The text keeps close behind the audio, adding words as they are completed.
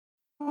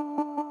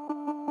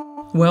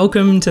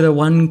Welcome to the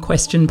One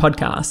Question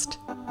podcast,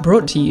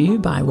 brought to you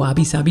by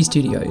Wabi Sabi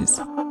Studios.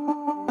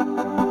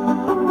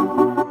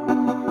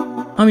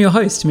 I'm your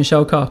host,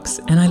 Michelle Cox,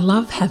 and I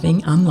love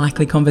having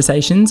unlikely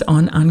conversations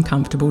on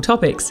uncomfortable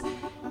topics.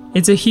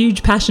 It's a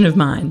huge passion of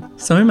mine,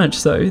 so much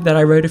so that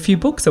I wrote a few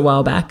books a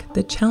while back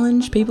that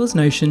challenge people's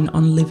notion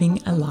on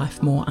living a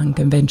life more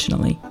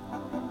unconventionally.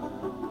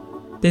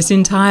 This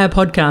entire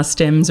podcast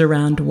stems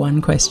around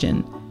one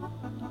question.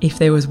 If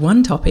there was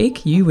one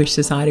topic you wish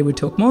society would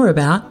talk more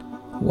about,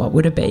 what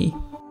would it be?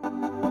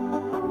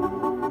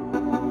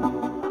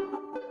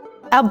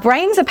 Our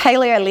brains are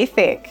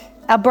Paleolithic.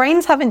 Our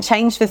brains haven't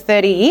changed for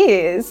 30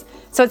 years.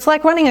 So it's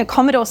like running a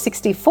Commodore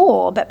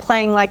 64, but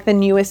playing like the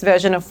newest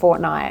version of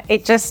Fortnite.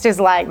 It just is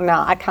like,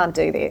 nah, I can't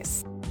do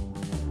this.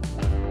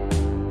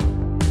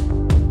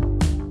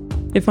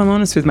 If I'm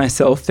honest with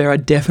myself, there are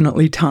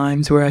definitely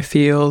times where I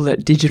feel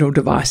that digital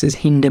devices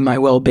hinder my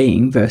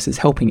well-being versus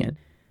helping it.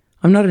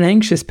 I'm not an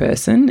anxious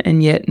person,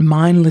 and yet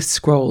mindless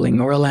scrolling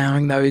or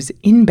allowing those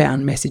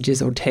inbound messages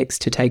or texts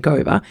to take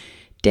over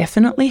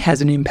definitely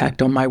has an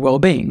impact on my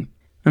well-being.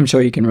 I'm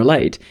sure you can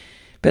relate.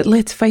 But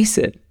let's face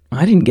it,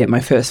 I didn't get my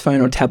first phone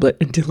or tablet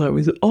until I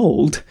was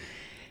old.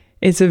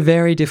 It's a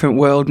very different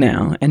world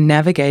now, and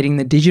navigating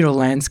the digital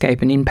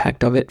landscape and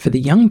impact of it for the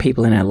young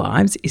people in our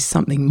lives is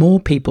something more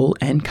people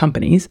and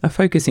companies are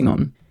focusing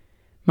on.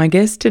 My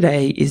guest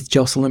today is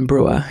Jocelyn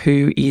Brewer,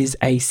 who is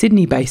a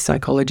Sydney-based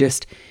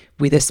psychologist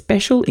with a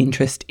special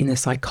interest in the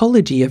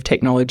psychology of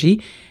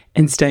technology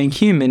and staying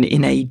human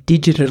in a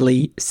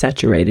digitally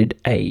saturated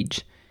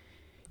age.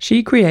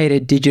 She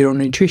created Digital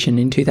Nutrition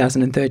in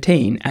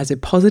 2013 as a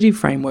positive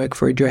framework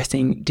for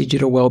addressing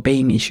digital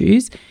well-being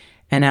issues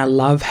and our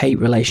love-hate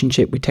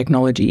relationship with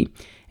technology,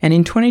 and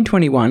in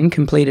 2021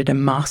 completed a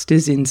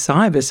Master's in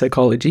Cyber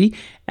Psychology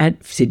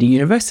at Sydney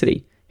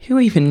University. Who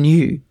even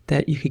knew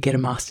that you could get a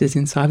Master's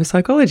in Cyber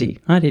Psychology?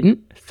 I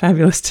didn't.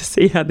 Fabulous to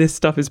see how this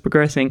stuff is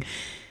progressing.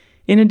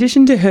 In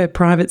addition to her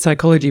private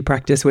psychology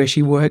practice where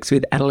she works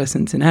with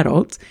adolescents and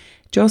adults,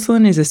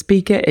 Jocelyn is a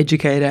speaker,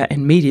 educator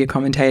and media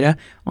commentator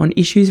on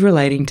issues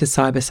relating to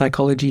cyber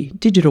psychology,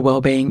 digital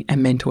wellbeing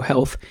and mental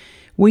health.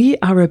 We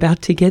are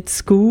about to get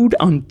schooled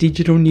on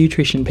digital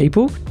nutrition,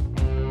 people.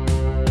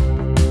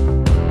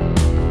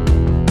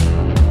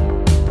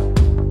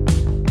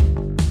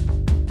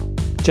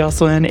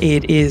 Jocelyn,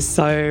 it is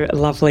so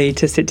lovely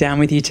to sit down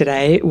with you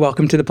today.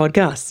 Welcome to the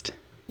podcast.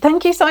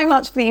 Thank you so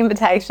much for the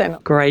invitation.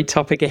 Great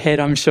topic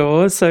ahead, I'm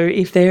sure. So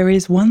if there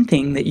is one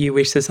thing that you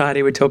wish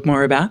society would talk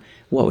more about,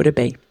 what would it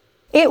be?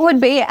 It would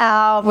be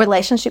our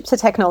relationship to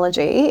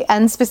technology,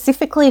 and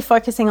specifically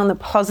focusing on the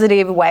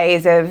positive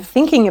ways of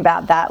thinking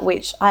about that,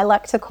 which I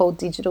like to call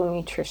digital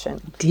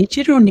nutrition.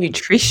 Digital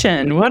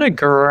nutrition. What a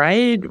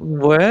great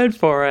word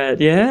for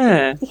it.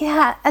 Yeah.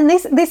 Yeah. And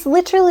this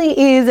literally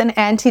is an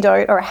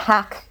antidote or a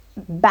hack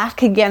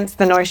back against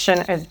the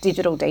notion of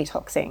digital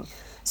detoxing.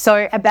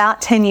 So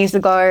about 10 years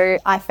ago,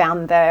 I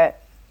found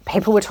that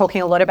people were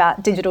talking a lot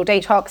about digital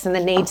detox and the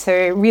need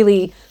to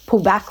really pull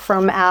back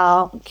from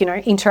our,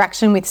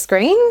 interaction with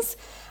screens.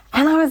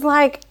 And I was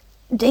like,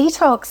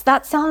 detox,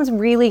 that sounds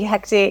really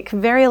hectic,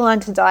 very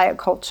aligned to diet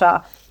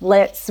culture.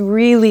 Let's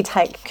really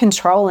take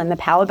control and the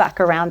power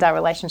back around our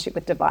relationship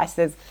with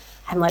devices,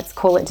 and let's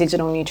call it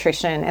digital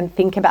nutrition and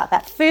think about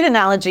that food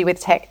analogy with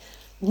tech,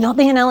 not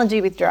the analogy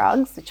with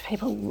drugs, which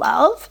people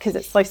love because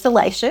it's so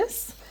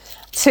salacious,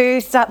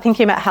 to start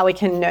thinking about how we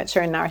can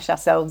nurture and nourish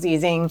ourselves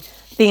using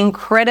the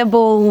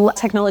incredible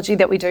technology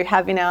that we do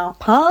have in our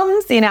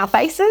palms, in our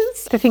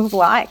faces, for things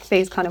like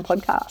these kind of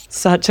podcasts.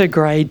 Such a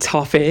great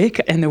topic,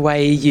 and the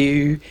way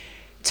you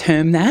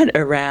term that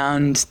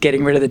around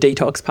getting rid of the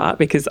detox part,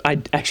 because I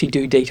actually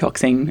do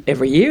detoxing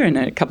every year and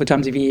a couple of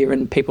times a year,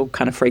 and people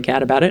kind of freak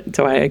out about it.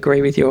 So I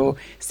agree with your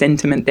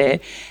sentiment there.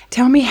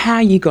 Tell me how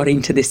you got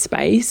into this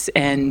space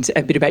and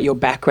a bit about your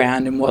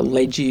background and what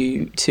led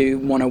you to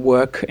want to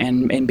work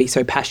and be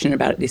so passionate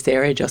about this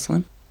area,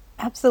 Jocelyn.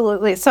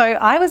 Absolutely. So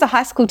I was a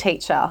high school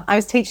teacher. I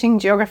was teaching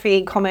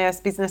geography, commerce,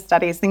 business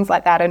studies, things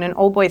like that in an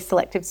all-boys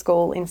selective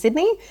school in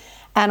Sydney.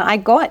 And I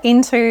got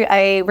into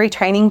a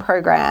retraining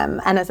program,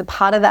 and as a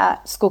part of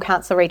that school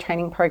counsellor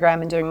retraining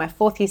program and doing my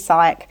fourth year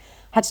psych,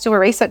 had to do a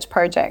research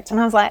project. And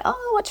I was like,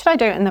 what should I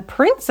do? And the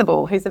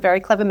principal, who's a very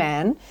clever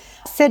man,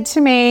 said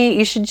to me,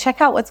 you should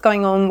check out what's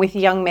going on with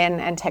young men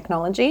and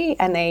technology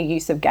and their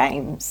use of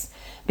games.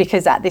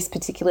 Because at this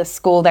particular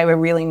school, they were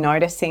really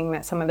noticing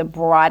that some of the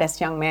brightest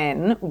young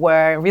men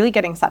were really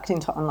getting sucked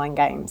into online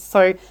games.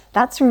 So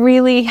that's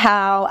really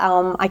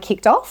how I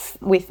kicked off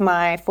with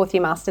my fourth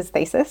year master's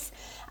thesis.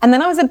 And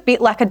then I was a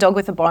bit like a dog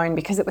with a bone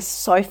because it was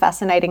so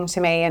fascinating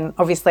to me. And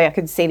obviously I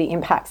could see the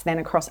impacts then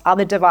across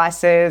other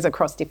devices,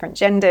 across different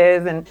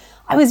genders. And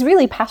I was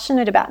really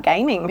passionate about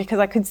gaming because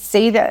I could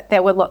see that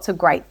there were lots of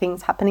great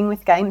things happening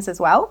with games as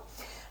well.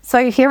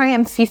 So here I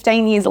am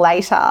 15 years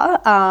later,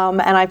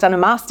 and I've done a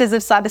Master's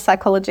of Cyber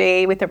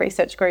Psychology with a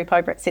research group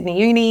over at Sydney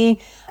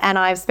Uni, and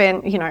I've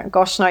spent,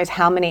 gosh knows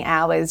how many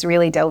hours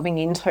really delving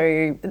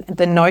into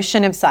the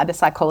notion of cyber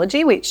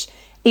psychology, which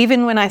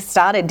even when I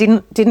started,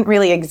 didn't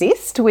really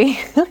exist. We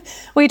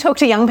talk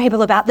to young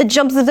people about the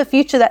jobs of the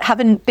future that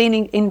haven't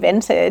been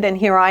invented, and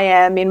here I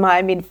am in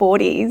my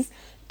mid-40s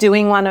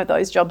doing one of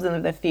those jobs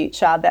of the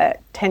future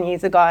that 10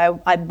 years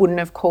ago I wouldn't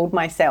have called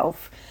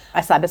myself a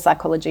cyber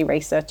psychology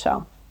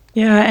researcher.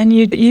 Yeah, and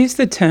you use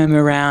the term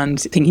around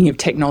thinking of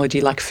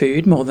technology like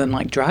food more than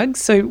like drugs.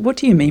 So what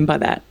do you mean by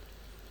that?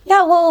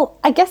 Yeah, well,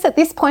 I guess at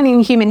this point in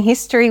human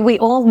history, we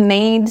all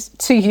need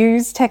to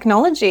use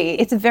technology.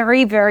 It's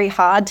very, very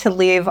hard to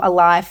live a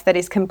life that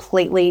is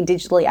completely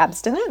digitally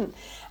abstinent.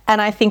 And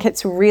I think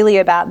it's really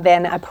about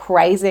then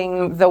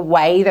appraising the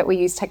way that we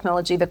use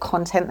technology, the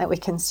content that we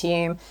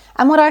consume,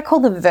 and what I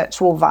call the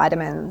virtual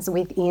vitamins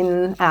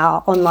within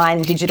our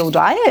online digital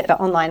diet, the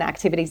online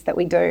activities that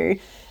we do,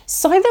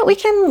 so that we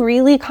can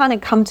really kind of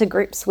come to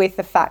grips with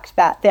the fact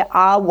that there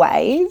are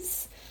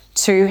ways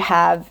to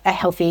have a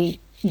healthy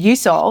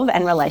use of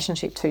and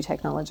relationship to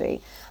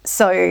technology.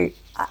 So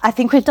I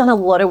think we've done a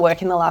lot of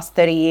work in the last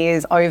 30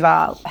 years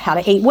over how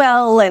to eat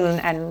well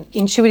and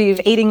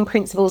intuitive eating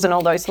principles and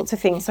all those sorts of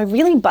things. So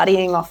really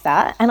buddying off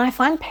that. And I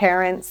find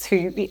parents,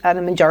 who are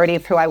the majority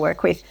of who I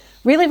work with,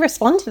 really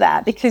respond to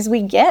that, because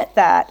we get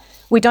that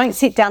we don't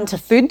sit down to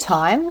food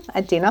time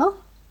at dinner,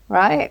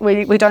 right?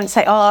 We don't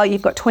say, oh,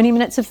 you've got 20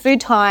 minutes of food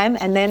time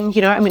and then, I'm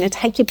going to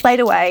take your plate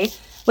away.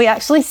 We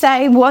actually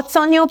say, what's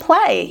on your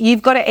plate?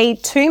 You've got to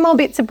eat 2 more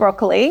bits of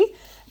broccoli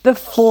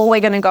before we're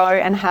going to go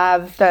and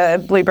have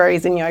the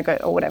blueberries and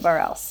yogurt or whatever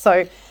else.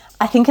 So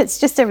I think it's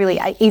just a really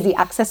easy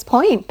access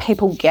point.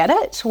 People get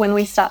it when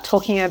we start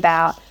talking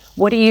about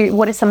what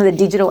are some of the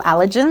digital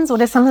allergens?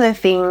 What are some of the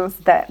things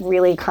that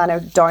really kind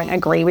of don't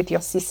agree with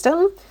your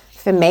system?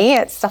 For me,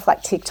 it's stuff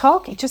like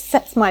TikTok. It just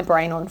sets my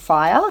brain on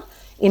fire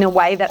in a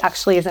way that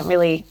actually isn't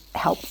really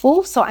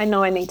helpful. So I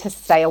know I need to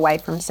stay away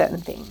from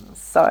certain things.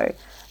 So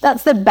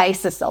that's the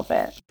basis of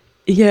it.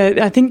 Yeah,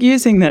 I think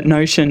using that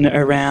notion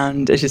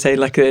around, as you say,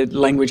 like the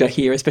language I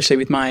hear, especially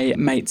with my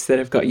mates that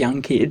have got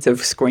young kids, of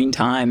screen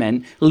time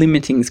and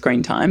limiting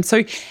screen time.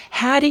 So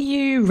how do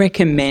you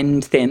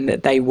recommend then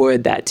that they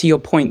word that? To your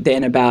point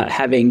then about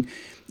having,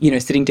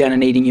 sitting down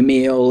and eating your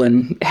meal,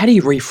 and how do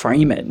you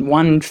reframe it?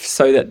 One,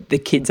 so that the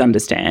kids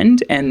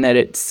understand and that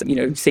it's,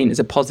 seen as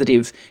a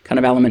positive kind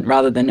of element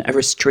rather than a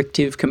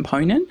restrictive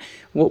component.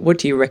 What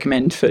do you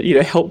recommend for,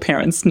 help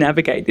parents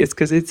navigate this?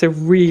 Because it's a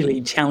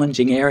really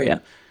challenging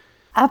area.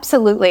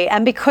 Absolutely.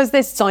 And because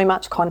there's so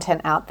much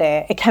content out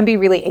there, it can be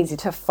really easy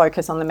to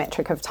focus on the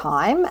metric of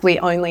time. We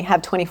only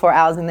have 24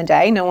 hours in the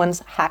day. No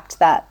one's hacked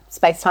that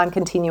space-time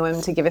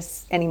continuum to give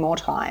us any more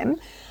time.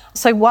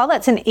 So while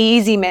that's an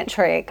easy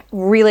metric,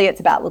 really it's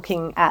about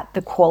looking at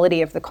the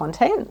quality of the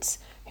content,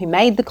 who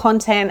made the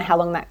content, how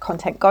long that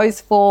content goes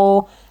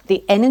for,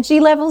 the energy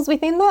levels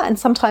within that. And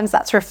sometimes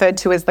that's referred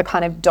to as the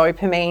kind of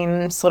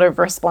dopamine sort of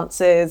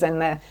responses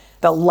and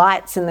the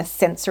lights and the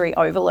sensory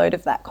overload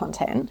of that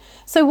content.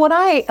 So what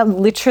I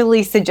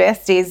literally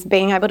suggest is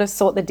being able to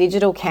sort the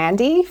digital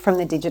candy from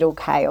the digital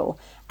kale,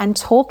 and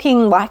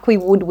talking like we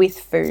would with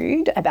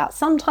food about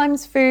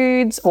sometimes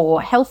foods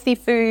or healthy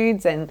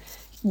foods, and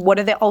what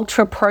are the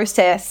ultra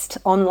processed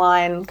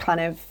online kind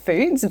of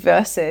foods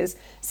versus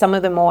some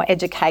of the more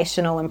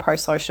educational and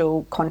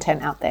pro-social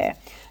content out there.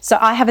 So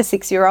I have a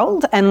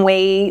 6-year-old, and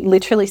we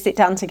literally sit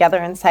down together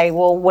and say,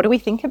 well, what do we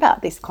think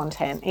about this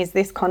content? Is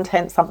this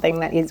content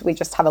something that we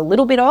just have a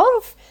little bit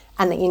of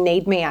and that you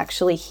need me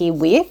actually here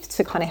with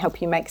to kind of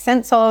help you make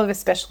sense of,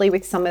 especially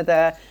with some of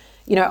the,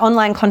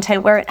 online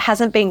content where it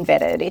hasn't been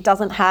vetted. It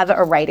doesn't have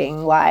a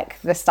rating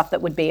like the stuff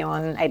that would be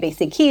on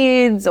ABC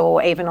Kids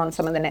or even on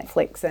some of the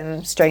Netflix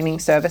and streaming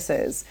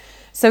services.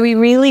 So we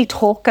really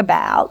talk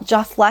about,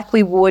 just like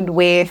we would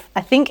with, I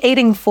think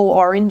eating 4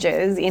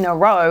 oranges in a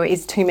row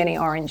is too many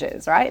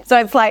oranges, right? So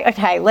it's like,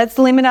 okay, let's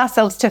limit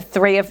ourselves to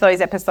 3 of those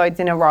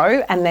episodes in a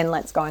row and then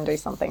let's go and do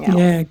something else.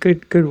 Yeah,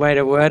 good way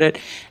to word it.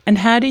 And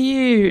how do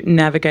you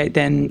navigate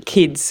then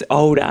kids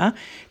older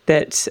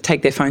that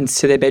take their phones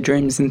to their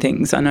bedrooms and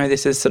things? I know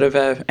this is sort of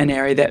an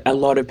area that a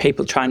lot of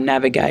people try and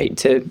navigate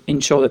to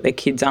ensure that their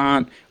kids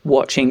aren't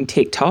watching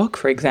TikTok,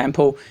 for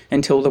example,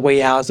 until the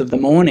wee hours of the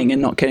morning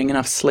and not getting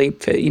enough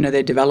sleep for,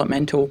 their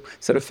developmental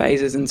sort of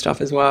phases and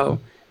stuff as well.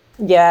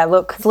 Yeah,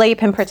 look,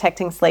 sleep and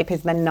protecting sleep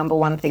is the number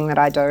one thing that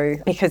I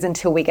do, because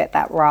until we get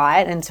that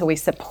right, until we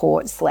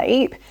support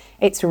sleep,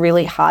 it's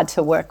really hard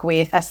to work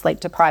with a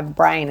sleep-deprived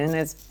brain. And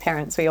as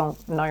parents, we all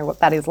know what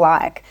that is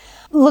like.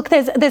 Look,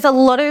 there's a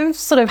lot of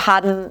sort of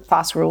hard and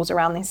fast rules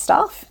around this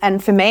stuff.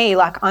 And for me,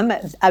 I'm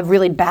a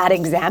really bad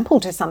example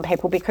to some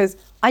people, because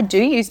I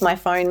do use my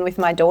phone with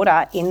my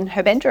daughter in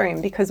her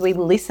bedroom because we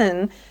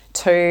listen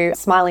to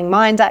smiling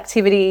mind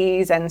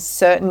activities and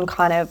certain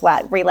kind of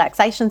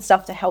relaxation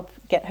stuff to help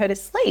get her to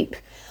sleep.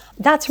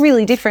 That's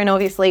really different,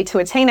 obviously, to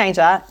a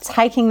teenager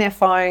taking their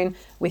phone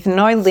with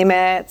no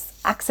limits,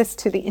 access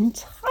to the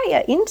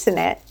entire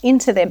internet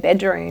into their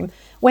bedroom,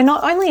 where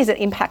not only is it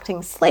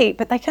impacting sleep,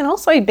 but they can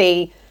also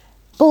be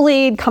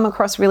bullied, come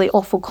across really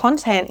awful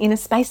content in a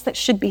space that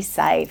should be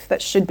safe,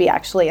 that should be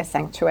actually a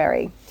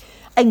sanctuary.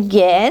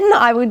 Again,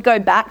 I would go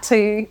back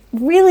to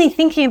really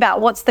thinking about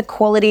what's the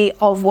quality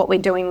of what we're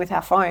doing with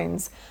our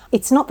phones.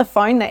 It's not the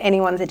phone that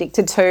anyone's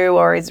addicted to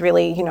or is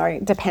really,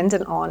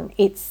 dependent on.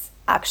 It's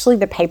actually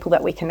the people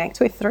that we connect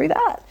with through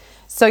that.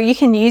 So you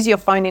can use your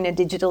phone in a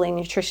digitally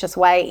nutritious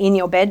way in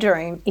your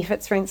bedroom if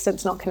it's, for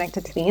instance, not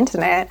connected to the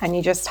internet and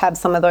you just have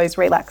some of those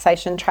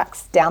relaxation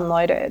tracks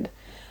downloaded.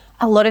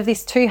 A lot of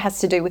this too has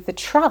to do with the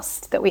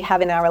trust that we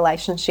have in our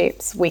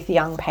relationships with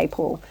young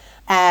people.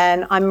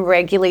 And I'm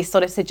regularly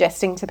sort of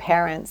suggesting to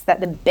parents that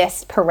the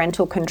best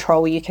parental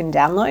control you can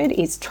download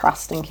is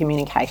trust and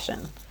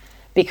communication,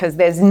 because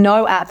there's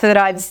no app that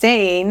I've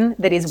seen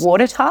that is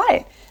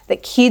watertight,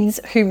 that kids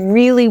who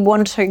really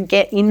want to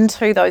get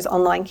into those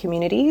online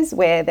communities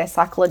where their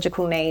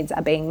psychological needs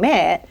are being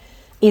met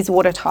is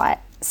watertight.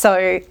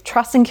 So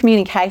trust and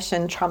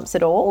communication trumps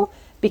it all,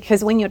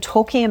 because when you're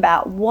talking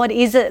about what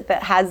is it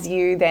that has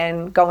you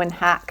then go and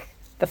hack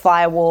the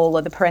firewall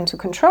or the parental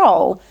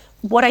control,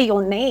 what are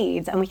your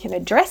needs? And we can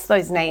address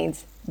those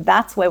needs.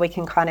 That's where we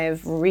can kind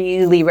of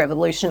really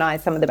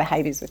revolutionise some of the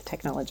behaviours with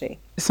technology.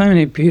 So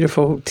many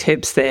beautiful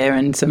tips there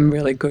and some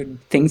really good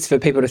things for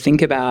people to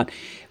think about.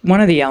 One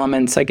of the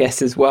elements, I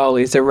guess, as well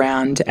is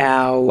around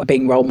our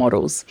being role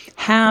models.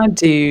 How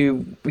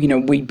do,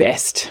 we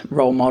best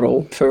role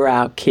model for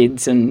our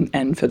kids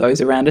and for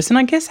those around us? And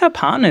I guess our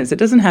partners. It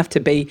doesn't have to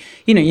be,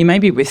 you may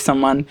be with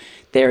someone,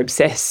 they're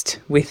obsessed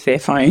with their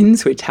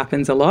phones, which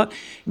happens a lot.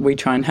 We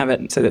try and have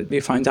it so that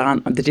your phones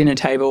aren't at the dinner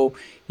table.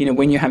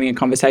 When you're having a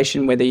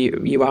conversation, whether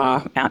you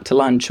are out to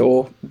lunch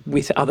or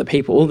with other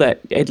people,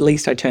 that at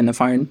least I turn the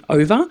phone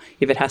over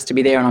if it has to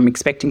be there and I'm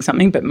expecting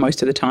something. But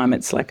most of the time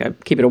it's like I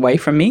keep it away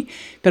from me.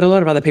 But a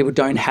lot of other people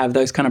don't have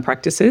those kind of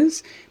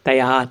practices. They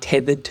are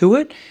tethered to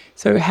it.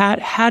 So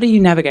how do you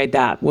navigate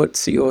that?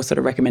 What's your sort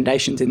of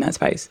recommendations in that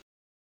space?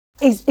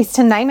 Is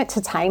to name it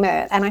to tame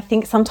it. And I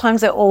think sometimes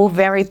they're all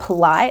very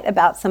polite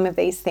about some of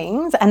these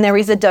things. And there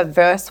is a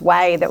diverse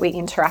way that we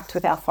interact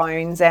with our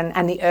phones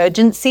and the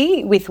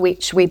urgency with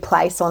which we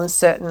place on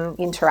certain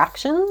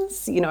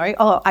interactions.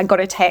 I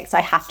got a text,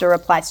 I have to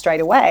reply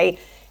straight away,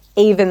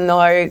 even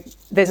though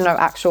there's no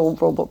actual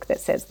rule book that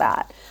says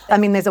that. I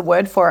mean, there's a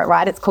word for it,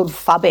 right? It's called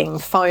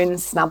phubbing, phone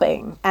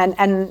snubbing.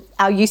 And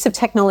our use of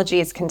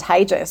technology is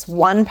contagious.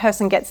 One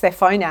person gets their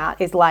phone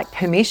out is like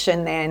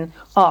permission then,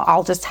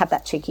 I'll just have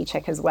that cheeky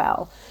check as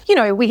well.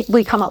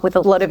 We come up with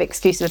a lot of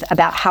excuses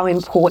about how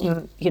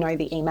important,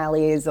 the email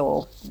is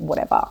or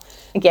whatever.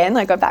 Again,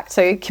 I go back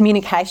to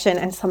communication,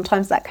 and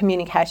sometimes that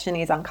communication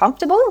is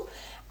uncomfortable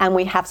and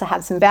we have to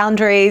have some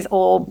boundaries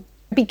or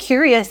be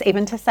curious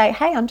even to say,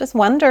 hey, I'm just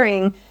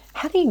wondering,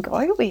 how do you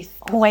go with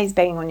always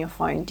being on your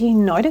phone? Do you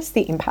notice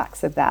the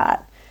impacts of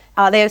that?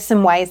 Are there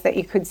some ways that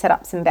you could set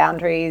up some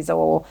boundaries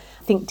or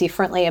think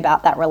differently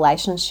about that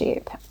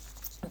relationship?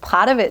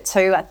 Part of it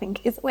too, I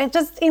think, is we're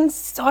just in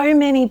so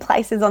many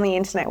places on the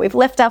internet. We've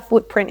left our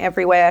footprint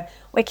everywhere.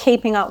 We're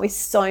keeping up with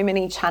so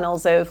many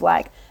channels of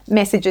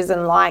messages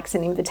and likes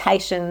and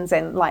invitations,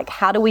 and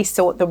how do we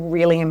sort the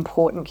really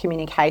important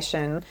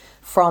communication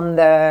from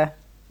the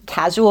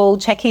casual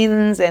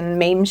check-ins and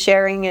meme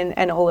sharing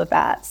and all of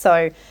that.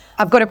 So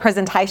I've got a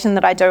presentation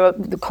that I do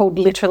called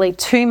literally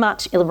Too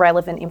Much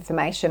Irrelevant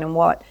Information and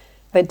what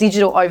the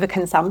digital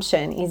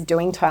overconsumption is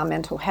doing to our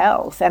mental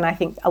health. And I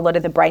think a lot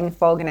of the brain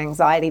fog and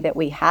anxiety that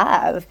we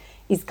have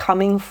is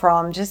coming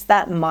from just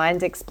that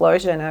mind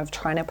explosion of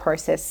trying to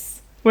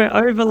process. We're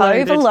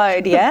overloaded.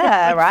 Overload,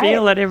 yeah, right? I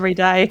feel it every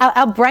day.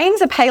 Our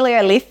brains are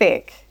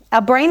Paleolithic.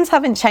 Our brains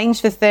haven't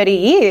changed for 30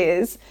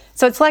 years.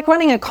 So it's like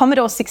running a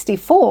Commodore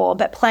 64,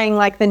 but playing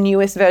the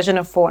newest version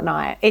of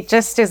Fortnite. It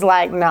just is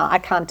I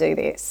can't do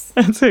this.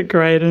 That's a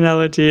great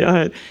analogy.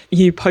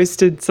 You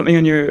posted something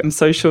on your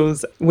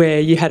socials where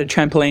you had a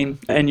trampoline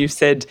and you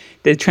said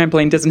the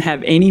trampoline doesn't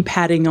have any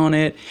padding on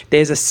it.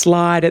 There's a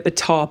slide at the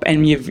top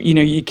and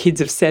your kids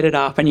have set it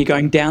up and you're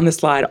going down the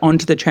slide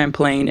onto the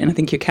trampoline. And I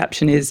think your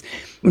caption is,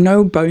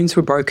 no bones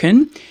were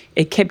broken.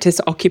 It kept us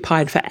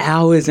occupied for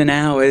hours and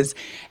hours.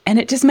 And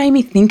it just made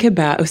me think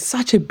about, it was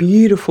such a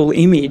beautiful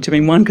image. I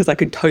mean, one, because I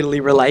could totally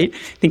relate,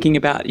 thinking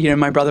about,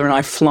 my brother and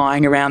I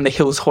flying around the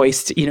Hills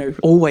Hoist,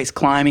 always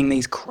climbing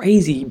these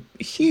crazy,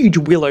 huge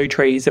willow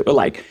trees that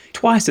were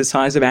twice the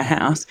size of our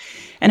house.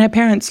 And our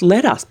parents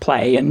let us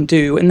play and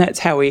do, and that's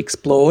how we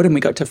explored and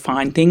we got to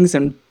find things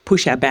and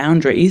push our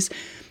boundaries.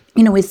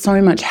 With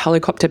so much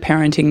helicopter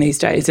parenting these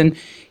days, and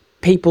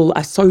people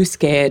are so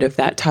scared of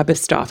that type of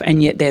stuff,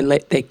 and yet they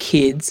let their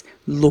kids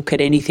look at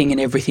anything and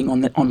everything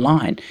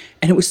online.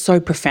 And it was so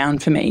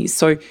profound for me.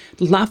 So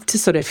love to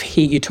sort of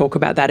hear you talk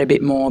about that a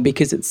bit more,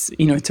 because it's,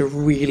 it's a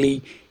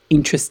really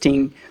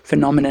interesting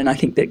phenomenon, I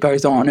think, that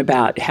goes on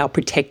about how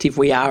protective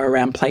we are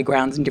around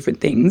playgrounds and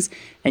different things.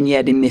 And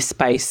yet in this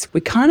space,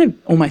 we kind of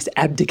almost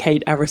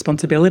abdicate our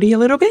responsibility a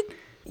little bit.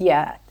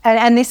 Yeah.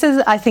 And this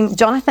is, I think,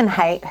 Jonathan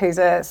Haidt, who's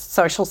a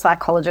social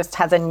psychologist,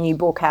 has a new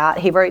book out.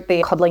 He wrote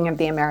The Coddling of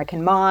the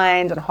American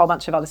Mind and a whole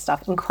bunch of other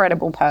stuff.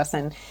 Incredible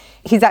person.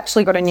 He's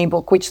actually got a new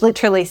book which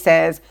literally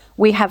says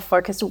we have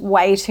focused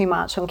way too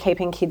much on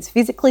keeping kids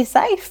physically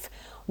safe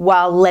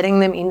while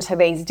letting them into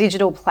these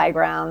digital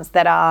playgrounds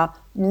that are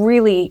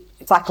really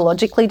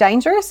psychologically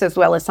dangerous, as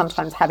well as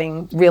sometimes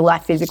having real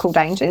life physical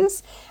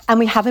dangers. And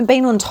we haven't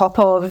been on top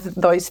of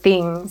those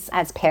things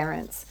as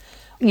parents.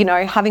 You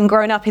know, having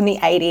grown up in the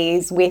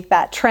 80s with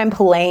that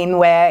trampoline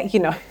where, you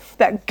know,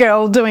 that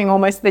girl doing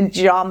almost the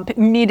jump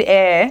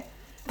mid-air,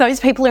 those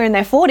people are in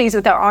their 40s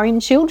with their own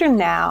children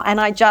now.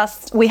 And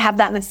we have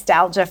that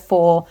nostalgia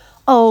for,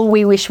 oh,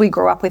 we wish we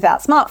grew up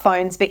without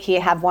smartphones, but here,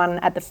 have one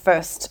at the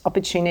first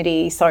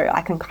opportunity so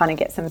I can kind of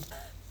get some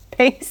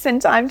peace and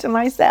time to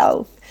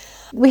myself.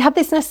 We have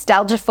this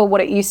nostalgia for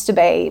what it used to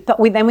be, but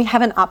we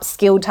haven't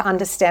upskilled to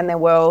understand their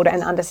world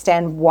and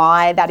understand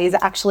why that is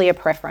actually a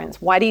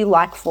preference. Why do you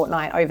like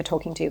Fortnite over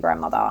talking to your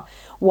grandmother?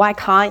 Why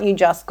can't you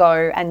just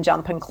go and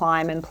jump and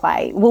climb and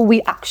play? Well,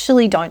 we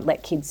actually don't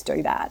let kids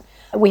do that.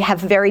 We have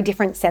very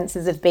different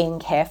senses of being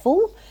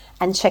careful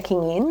and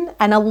checking in.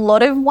 And a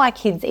lot of why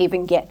kids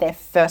even get their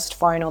first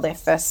phone or their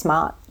first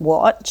smart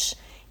watch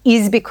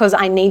is because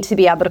I need to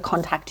be able to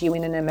contact you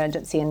in an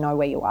emergency and know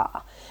where you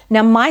are.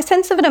 Now, my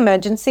sense of an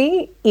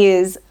emergency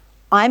is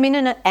I'm in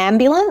an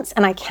ambulance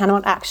and I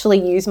cannot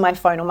actually use my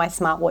phone or my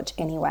smartwatch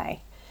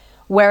anyway.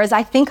 Whereas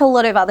I think a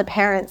lot of other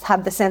parents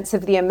have the sense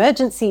of the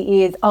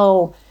emergency is,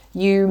 oh,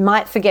 you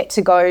might forget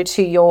to go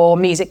to your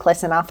music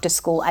lesson after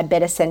school. I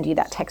better send you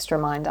that text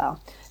reminder.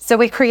 So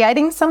we're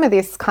creating some of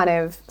this kind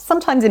of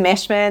sometimes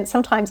enmeshment,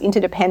 sometimes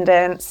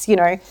interdependence, you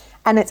know,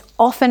 and it's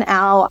often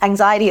our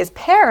anxiety as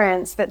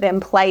parents that then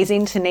plays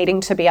into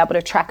needing to be able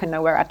to track and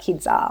know where our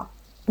kids are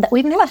that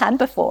we've never had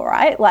before,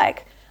 right?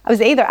 Like I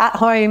was either at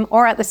home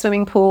or at the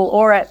swimming pool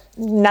or at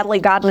Natalie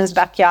Gardner's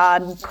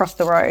backyard across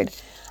the road.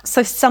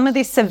 So some of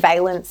this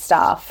surveillance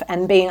stuff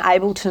and being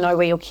able to know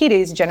where your kid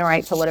is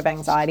generates a lot of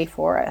anxiety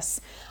for us.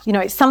 You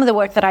know, some of the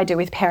work that I do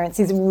with parents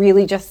is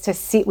really just to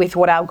sit with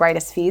what our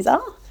greatest fears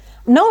are,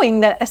 knowing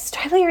that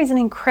Australia is an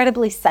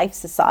incredibly safe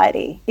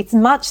society. It's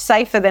much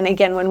safer than,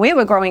 again, when we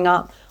were growing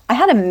up. I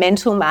had a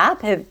mental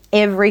map of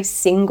every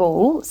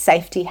single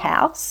safety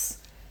house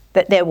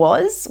that there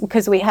was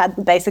because we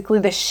had basically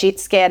the shit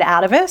scared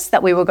out of us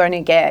that we were going to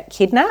get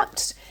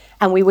kidnapped.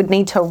 And we would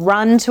need to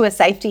run to a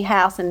safety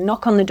house and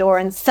knock on the door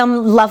and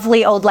some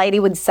lovely old lady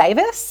would save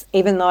us,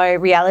 even though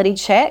reality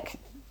check,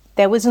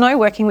 there was no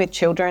working with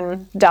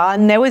children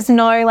done. There was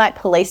no like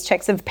police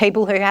checks of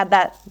people who had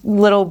that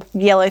little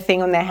yellow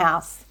thing on their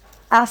house.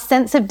 Our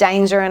sense of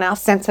danger and our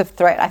sense of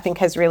threat, I think,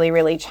 has really,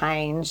 really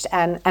changed.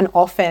 And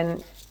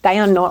often they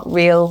are not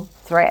real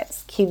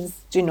threats. Kids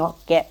do not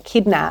get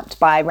kidnapped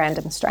by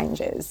random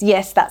strangers.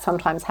 Yes, that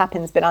sometimes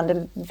happens, but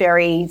under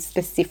very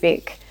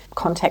specific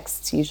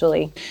contexts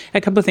usually.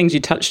 A couple of things you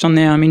touched on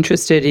there. I'm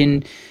interested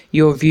in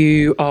your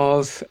view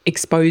of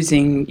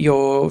exposing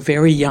your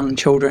very young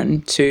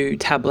children to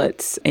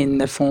tablets in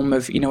the form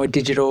of, you know, a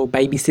digital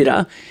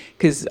babysitter,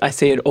 because I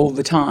see it all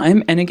the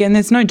time. And again,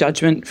 there's no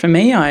judgment for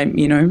me. I'm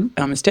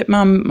a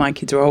stepmom. My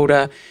kids are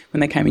older when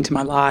they came into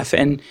my life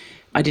and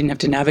I didn't have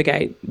to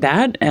navigate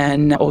that.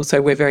 And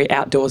also we're very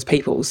outdoors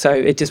people, so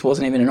it just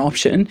wasn't even an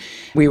option.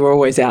 We were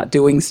always out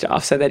doing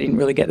stuff, so they didn't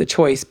really get the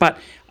choice. But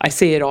I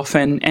see it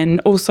often.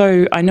 And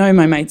also I know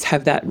my mates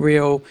have that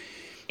real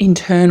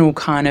internal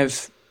kind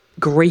of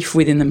grief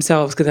within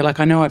themselves because they're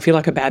like, I know I feel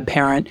like a bad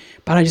parent,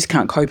 but I just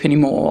can't cope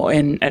anymore.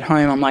 And at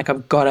home I'm like,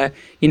 I've got to,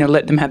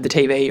 let them have the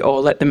TV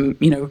or let them,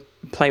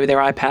 play with their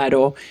iPad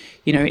or,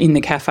 in the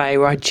cafe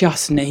where I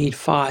just need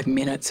 5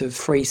 minutes of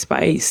free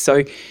space.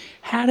 So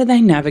how do they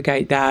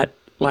navigate that?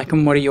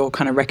 And what are your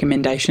kind of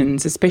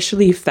recommendations,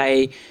 especially if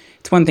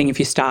it's one thing if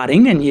you're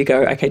starting and you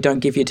go, okay, don't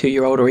give your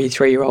 2-year-old or your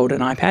 3-year-old an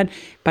iPad.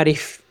 But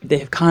if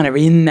they're kind of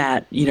in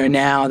that,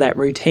 now that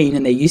routine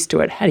and they're used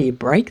to it, how do you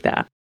break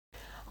that?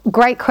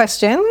 Great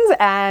questions.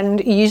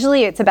 And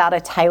usually it's about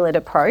a tailored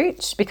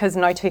approach because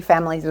no two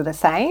families are the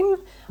same.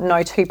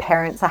 No two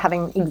parents are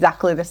having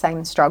exactly the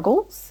same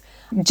struggles.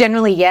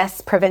 Generally, yes,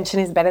 prevention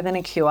is better than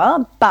a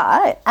cure,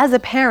 but as a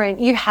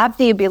parent, you have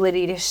the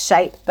ability to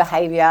shape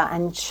behaviour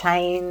and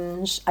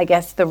change, I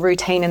guess, the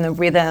routine and the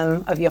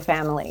rhythm of your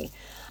family.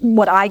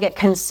 What I get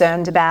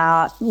concerned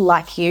about,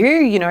 like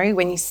you,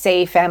 when you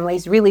see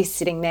families really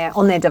sitting there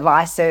on their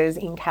devices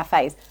in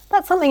cafes,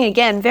 that's something,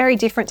 again, very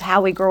different to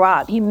how we grew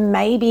up. You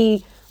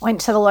maybe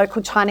went to the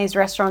local Chinese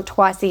restaurant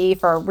twice a year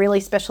for a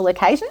really special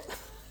occasion.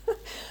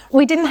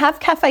 We didn't have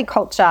cafe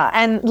culture,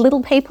 and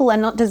little people are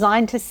not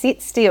designed to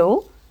sit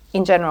still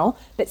in general,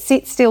 but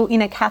sit still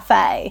in a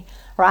cafe,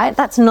 right?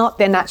 That's not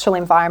their natural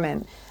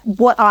environment.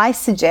 What I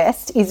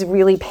suggest is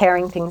really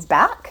paring things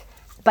back,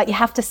 but you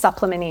have to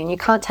supplement in. You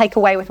can't take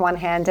away with one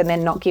hand and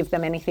then not give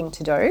them anything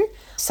to do.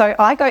 So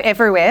I go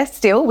everywhere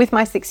still with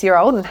my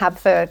 6-year-old and have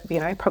for,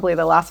 probably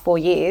the last 4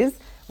 years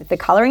with the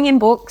colouring in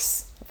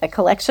books, the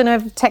collection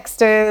of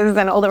texters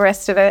and all the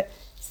rest of it.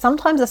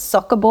 Sometimes a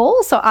soccer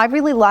ball. So I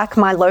really like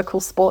my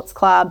local sports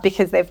club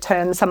because they've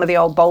turned some of the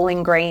old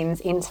bowling greens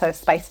into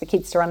space for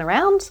kids to run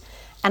around,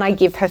 and I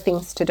give her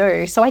things to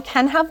do. So I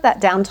can have that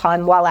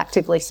downtime while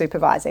actively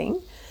supervising.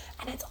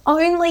 And it's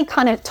only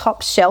kind of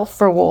top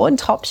shelf reward,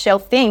 top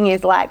shelf thing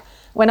is like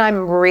when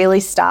I'm really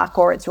stuck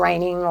or it's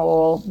raining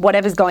or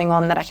whatever's going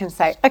on, that I can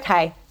say,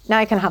 okay, now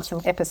you can have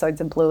some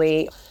episodes of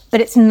Bluey.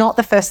 But it's not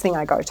the first thing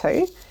I go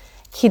to.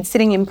 Kids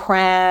sitting in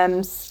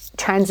prams,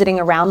 transiting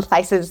around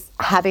places,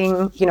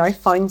 having,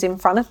 phones in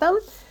front of them.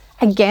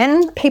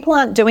 Again, people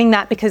aren't doing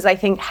that because they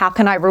think, how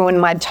can I ruin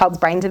my child's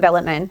brain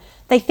development?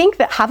 They think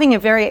that having a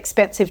very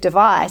expensive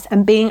device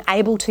and being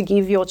able to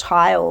give your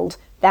child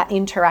that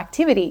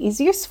interactivity is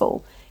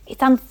useful.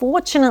 It's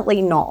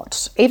unfortunately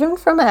not. Even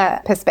from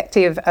a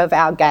perspective of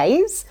our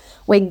gaze,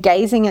 we're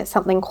gazing at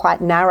something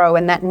quite narrow,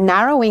 and that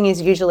narrowing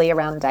is usually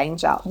around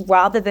danger,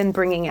 rather than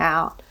bringing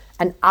out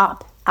and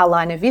up our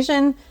line of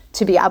vision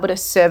to be able to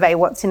survey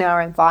what's in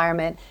our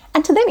environment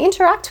and to then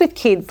interact with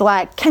kids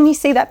like, can you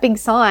see that big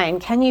sign?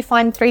 Can you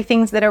find 3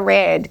 things that are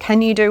red?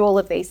 Can you do all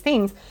of these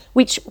things,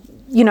 which,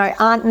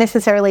 aren't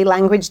necessarily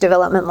language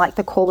development like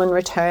the call and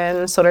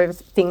return sort of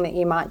thing that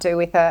you might do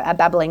with a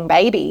babbling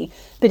baby,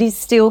 but is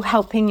still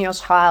helping your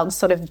child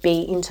sort of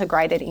be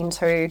integrated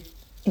into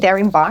their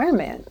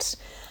environment.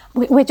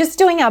 We're just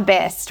doing our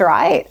best,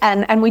 right?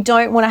 And we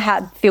don't want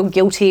to feel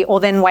guilty or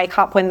then wake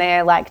up when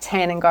they're like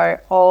 10 and go,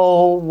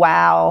 oh,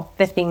 wow,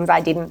 the things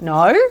I didn't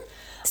know.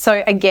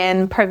 So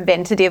again,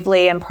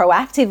 preventatively and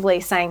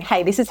proactively saying,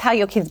 hey, this is how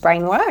your kid's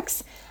brain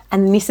works.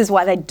 And this is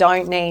why they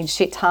don't need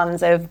shit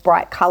tons of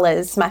bright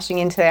colours smashing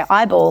into their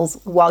eyeballs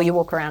while you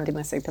walk around in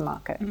the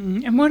supermarket.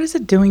 And what is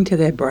it doing to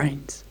their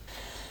brains?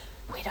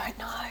 We don't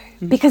know.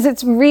 Because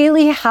it's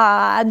really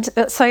hard.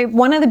 So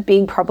one of the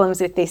big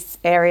problems with this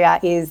area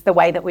is the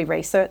way that we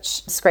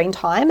research screen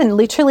time, and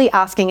literally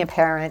asking a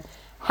parent,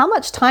 how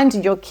much time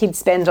did your kid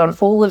spend on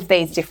all of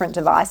these different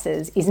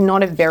devices is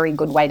not a very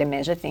good way to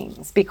measure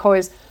things,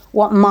 because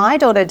what my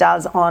daughter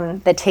does on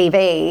the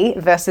TV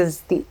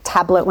versus the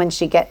tablet when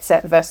she gets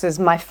it versus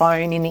my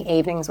phone in the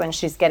evenings when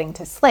she's getting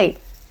to sleep,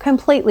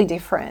 completely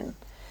different.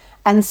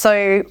 And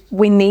so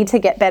we need to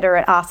get better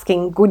at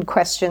asking good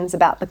questions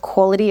about the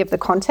quality of the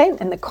content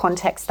and the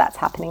context that's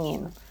happening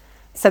in.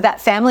 So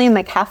that family in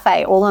the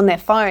cafe all on their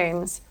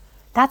phones,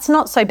 that's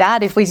not so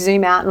bad if we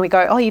zoom out and we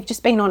go, oh, you've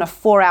just been on a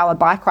 4-hour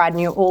bike ride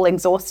and you're all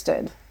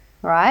exhausted,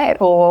 right?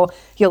 Or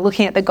you're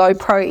looking at the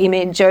GoPro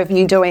image of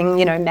you doing,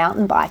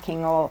 mountain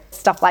biking or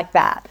stuff like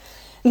that.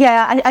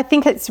 Yeah, I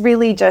think it's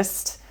really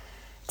just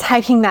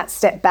taking that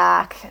step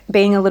back,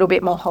 being a little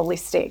bit more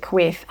holistic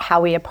with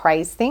how we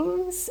appraise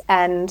things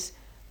and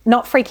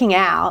not freaking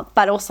out,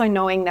 but also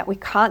knowing that we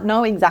can't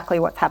know exactly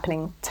what's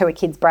happening to a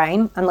kid's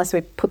brain unless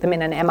we put them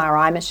in an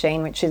MRI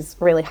machine, which is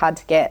really hard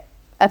to get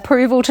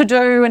approval to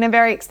do and are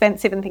very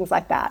expensive and things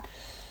like that.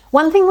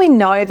 One thing we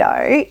know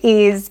though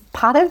is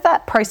part of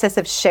that process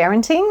of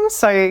sharenting,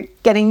 so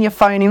getting your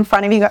phone in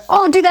front of you, go,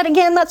 oh, do that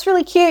again, that's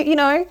really cute,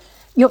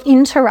 you're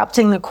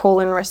interrupting the call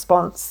and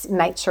response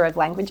nature of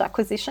language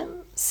acquisition.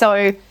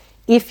 So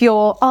if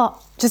you're,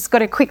 just got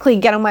to quickly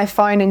get on my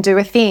phone and do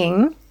a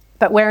thing,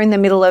 but we're in the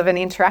middle of an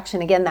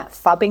interaction, again, that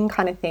fubbing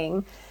kind of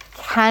thing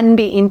can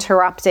be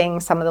interrupting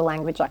some of the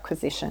language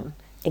acquisition.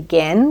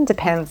 Again,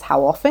 depends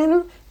how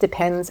often,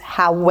 depends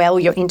how well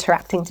you're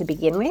interacting to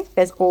begin with.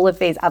 There's all of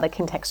these other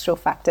contextual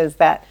factors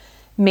that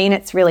mean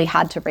it's really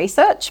hard to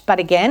research. But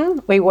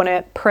again, we want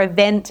to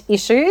prevent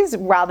issues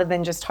rather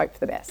than just hope for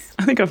the best.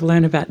 I think I've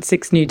learned about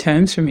 6 new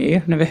terms from you.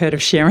 I've never heard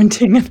of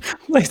sharenting and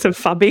less of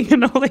fubbing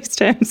and all these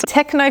terms.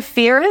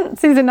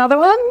 Technoference is another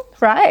one,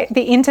 right?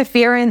 The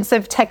interference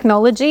of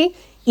technology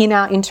in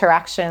our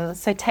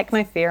interactions. So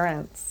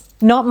technoference.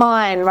 Not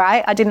mine,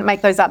 right? I didn't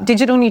make those up.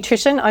 Digital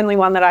nutrition, only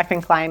one that I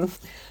can claim.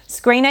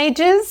 Screen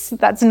ages,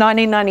 that's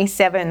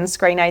 1997.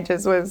 Screen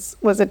ages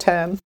was a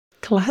term.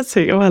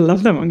 Classic. Oh, I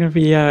love them. I'm going to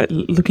be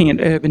looking at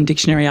Urban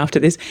Dictionary after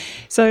this.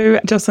 So,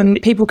 Jocelyn,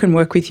 people can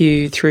work with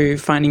you through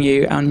finding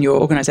you on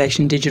your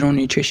organisation, Digital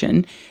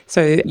Nutrition.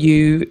 So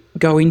you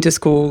go into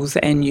schools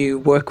and you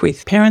work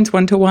with parents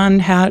one-to-one.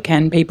 How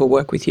can people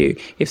work with you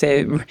if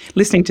they're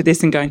listening to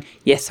this and going,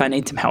 yes, I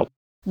need some help?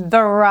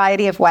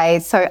 Variety of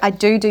ways. So I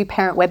do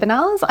parent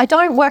webinars. I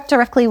don't work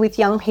directly with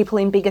young people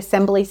in big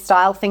assembly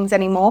style things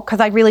anymore because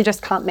I really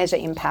just can't measure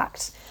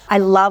impact. I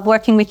love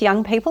working with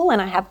young people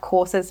and I have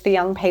courses for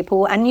young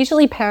people and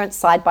usually parents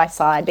side by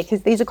side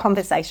because these are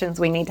conversations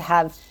we need to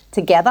have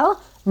together,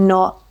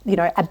 not,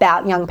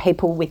 about young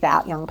people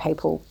without young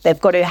people. They've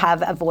got to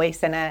have a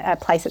voice and a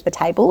place at the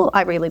table,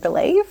 I really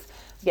believe.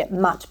 You get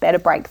much better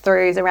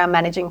breakthroughs around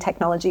managing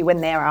technology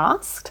when they're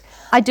asked.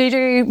 I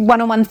do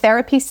one-on-one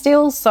therapy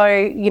still. So,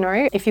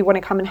 if you want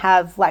to come and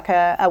have like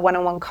a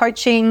one-on-one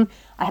coaching,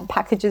 I have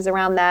packages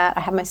around that. I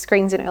have my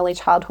screens and early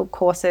childhood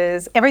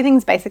courses.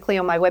 Everything's basically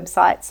on my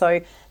website. So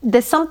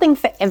there's something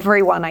for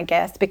everyone, I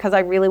guess, because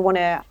I really want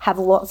to have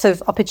lots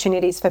of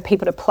opportunities for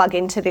people to plug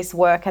into this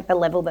work at the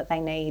level that they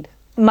need.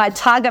 My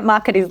target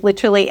market is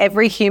literally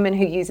every human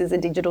who uses a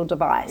digital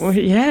device. Well,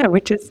 yeah,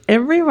 which is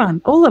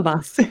everyone, all of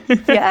us.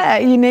 Yeah,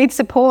 you need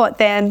support,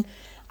 then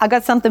I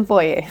got something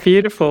for you.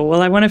 Beautiful.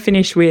 Well, I want to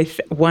finish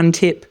with one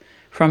tip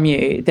from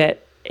you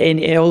that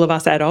in all of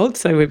us adults.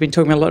 So we've been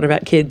talking a lot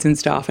about kids and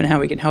stuff and how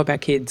we can help our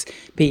kids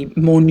be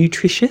more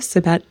nutritious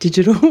about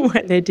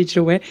their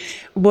digital wear.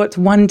 What's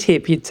one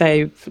tip you'd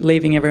say,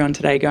 leaving everyone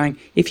today going,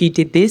 if you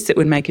did this, it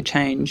would make a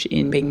change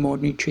in being more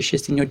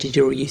nutritious in your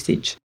digital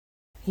usage?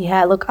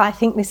 Yeah, look, I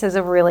think this is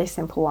a really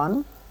simple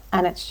one,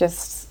 and it's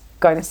just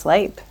go to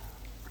sleep,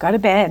 go to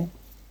bed,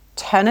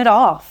 turn it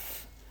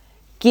off.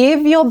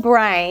 Give your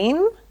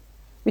brain,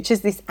 which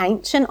is this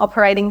ancient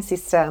operating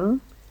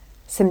system,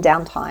 some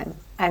downtime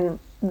and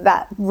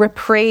that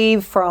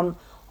reprieve from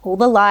all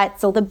the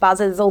lights, all the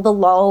buzzers, all the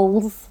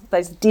lols,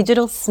 those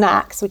digital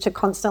snacks, which are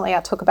constantly, I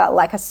talk about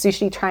like a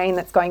sushi train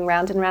that's going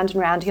round and round and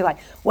round. You're like,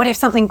 what if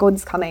something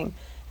good's coming?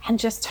 And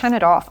just turn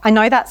it off. I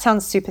know that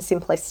sounds super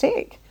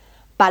simplistic,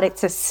 but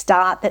it's a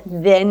start that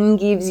then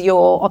gives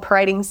your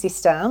operating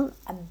system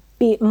a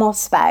bit more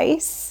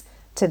space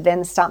to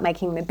then start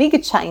making the bigger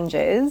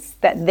changes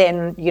that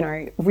then,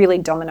 really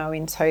domino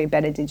into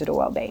better digital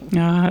wellbeing. Oh,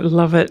 I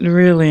love it.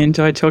 Really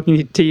enjoyed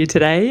talking to you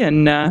today.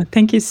 And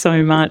thank you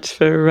so much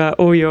for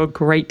all your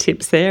great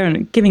tips there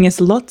and giving us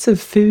lots of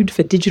food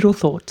for digital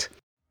thought.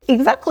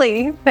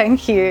 Exactly.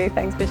 Thank you.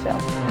 Thanks, Michelle.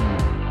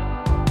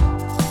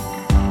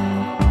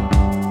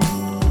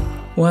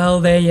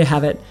 Well, there you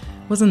have it.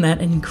 Wasn't that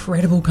an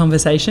incredible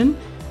conversation?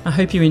 I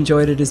hope you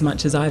enjoyed it as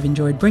much as I've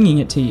enjoyed bringing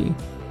it to you.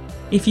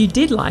 If you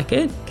did like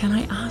it, can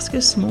I ask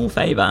a small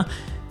favour?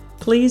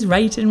 Please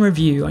rate and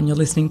review on your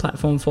listening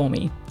platform for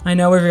me. I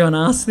know everyone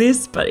asks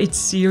this, but it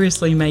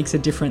seriously makes a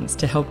difference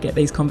to help get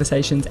these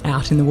conversations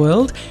out in the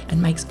world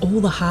and makes all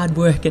the hard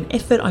work and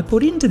effort I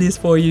put into this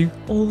for you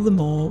all the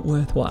more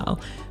worthwhile.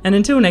 And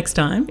until next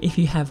time, if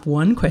you have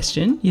one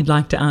question you'd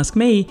like to ask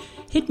me,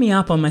 hit me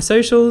up on my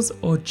socials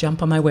or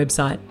jump on my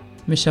website,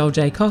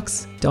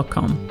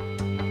 michellejcox.com.